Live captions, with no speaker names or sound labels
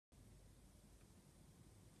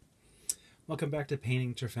Welcome back to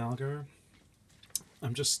Painting Trafalgar.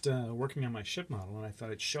 I'm just working on my ship model and I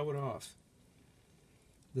thought I'd show it off.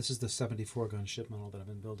 This is the 74 gun ship model that I've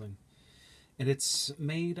been building. And it's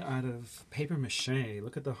made out of paper mache.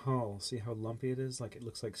 Look at the hull. See how lumpy it is? Like it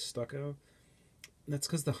looks like stucco. That's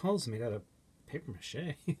because the hull's made out of paper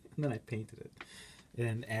mache. And then I painted it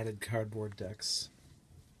and added cardboard decks.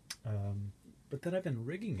 But then I've been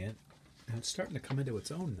rigging it and it's starting to come into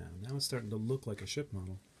its own now. Now it's starting to look like a ship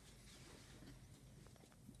model.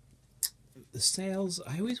 The sails,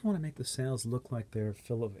 I always want to make the sails look like they're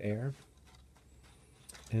full of air.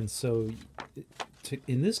 And so,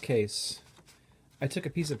 in this case, I took a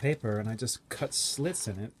piece of paper and I just cut slits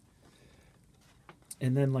in it.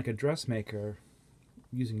 And then like a dressmaker,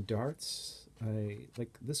 using darts,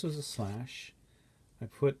 this was a slash. I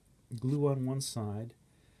put glue on one side,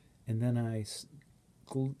 and then I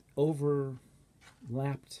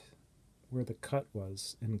overlapped where the cut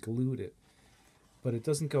was and glued it. But it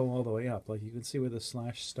doesn't go all the way up. Like you can see where the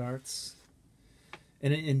slash starts.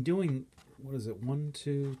 And in doing, what is it, 1,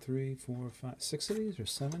 2, 3, 4, 5, 6 of these or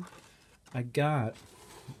 7? I got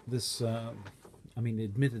this,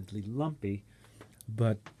 admittedly lumpy,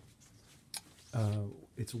 but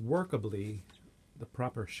it's workably the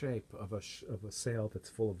proper shape of a sail that's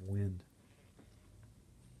full of wind.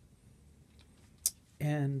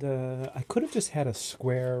 And I could have just had a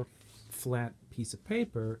square, flat piece of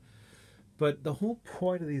paper. But the whole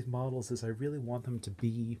point of these models is I really want them to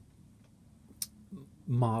be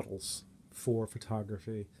models for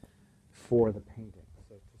photography, for the painting.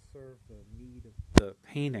 So to serve the need of the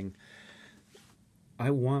painting, I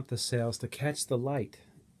want the sails to catch the light,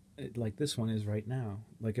 like this one is right now.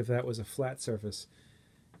 Like if that was a flat surface,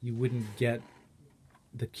 you wouldn't get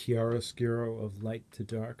the chiaroscuro of light to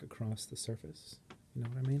dark across the surface. You know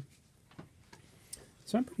what I mean?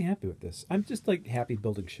 So I'm pretty happy with this. I'm just like happy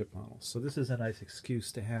building ship models. So this is a nice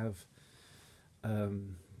excuse to have,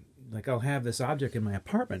 I'll have this object in my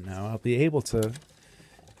apartment now. I'll be able to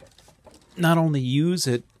not only use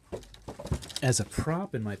it as a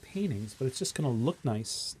prop in my paintings, but it's just going to look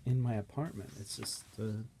nice in my apartment. It's just,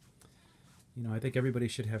 I think everybody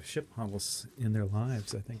should have ship models in their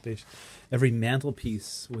lives. I think every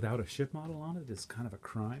mantelpiece without a ship model on it is kind of a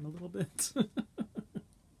crime a little bit.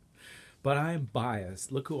 But I'm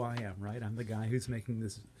biased. Look who I am, right? I'm the guy who's making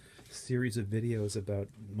this series of videos about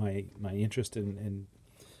my interest in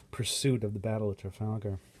pursuit of the Battle of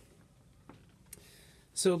Trafalgar.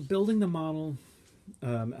 So building the model,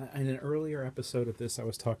 in an earlier episode of this, I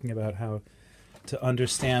was talking about how to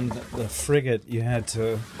understand the frigate, you had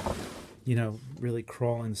to, really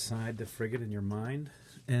crawl inside the frigate in your mind.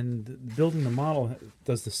 And building the model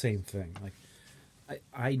does the same thing. Like,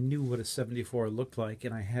 I knew what a 74 looked like,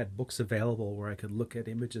 and I had books available where I could look at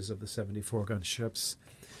images of the 74 gun ships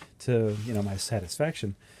to, my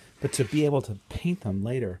satisfaction. But to be able to paint them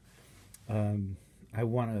later, I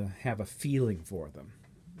want to have a feeling for them,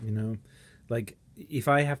 Like, if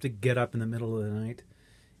I have to get up in the middle of the night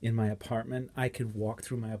in my apartment, I could walk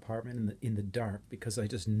through my apartment in the dark because I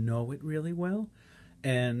just know it really well.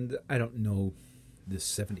 And I don't know this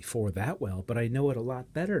 74 that well, but I know it a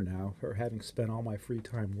lot better now for having spent all my free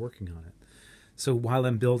time working on it. So while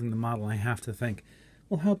I'm building the model, I have to think,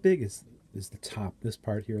 well, how big is the top? This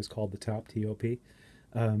part here is called the top, TOP,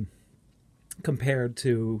 compared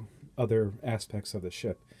to other aspects of the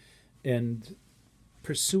ship. And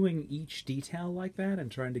pursuing each detail like that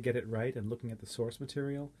and trying to get it right and looking at the source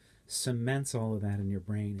material cements all of that in your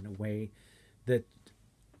brain in a way that,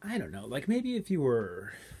 I don't know, like maybe if you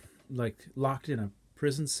were like locked in a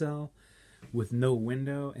prison cell with no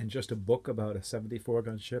window and just a book about a 74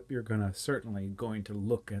 gun ship, you're certainly going to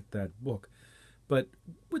look at that book. But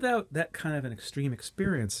without that kind of an extreme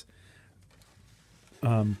experience,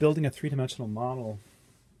 building a three-dimensional model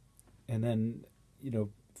and then,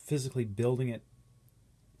 physically building it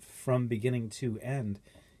from beginning to end,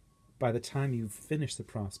 by the time you finish the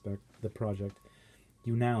project,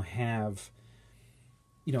 you now have,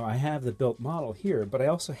 I have the built model here, but I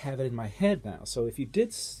also have it in my head now. So if you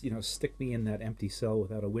did, stick me in that empty cell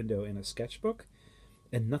without a window in a sketchbook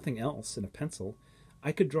and nothing else in a pencil,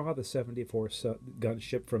 I could draw the 74 gun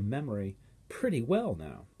ship from memory pretty well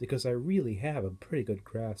now, because I really have a pretty good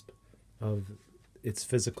grasp of its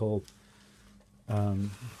physical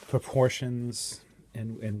proportions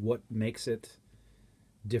and what makes it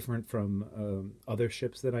different from other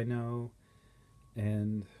ships that I know.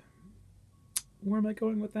 And where am I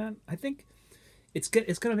going with that? I think it's going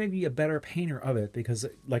to make me a better painter of it, because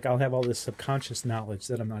like I'll have all this subconscious knowledge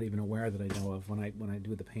that I'm not even aware that I know of when I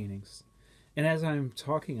do the paintings. And as I'm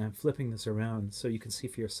talking, I'm flipping this around so you can see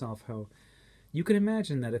for yourself how you can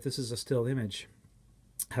imagine that if this is a still image,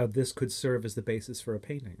 how this could serve as the basis for a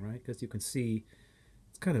painting, right? Because you can see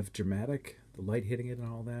it's kind of dramatic, the light hitting it and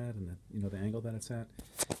all that, and the angle that it's at.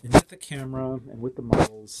 And with the camera and with the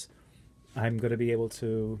models, I'm going to be able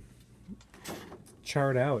to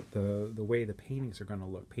chart out the way the paintings are going to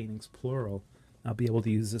look. Paintings plural. I'll be able to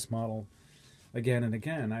use this model again and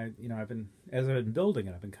again. I've been, as I've been building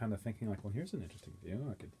it, I've been kind of thinking like, well, here's an interesting view.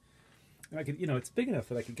 I could, it's big enough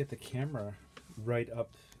that I could get the camera right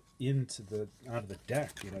up onto the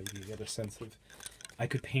deck. You can get a sense of, I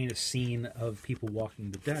could paint a scene of people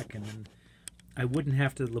walking the deck, and then I wouldn't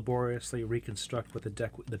have to laboriously reconstruct what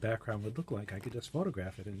the background would look like. I could just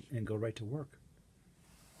photograph it and go right to work.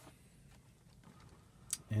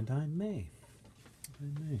 And I may.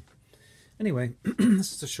 Anyway,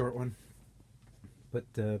 this is a short one,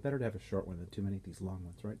 but better to have a short one than too many of these long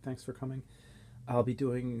ones, right? Thanks for coming. I'll be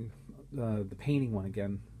doing the painting one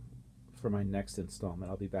again for my next installment.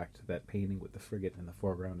 I'll be back to that painting with the frigate in the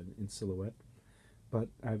foreground in silhouette. But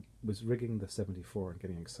I was rigging the 74 and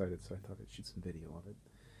getting excited, so I thought I'd shoot some video of it.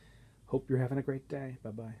 Hope you're having a great day.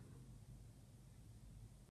 Bye-bye.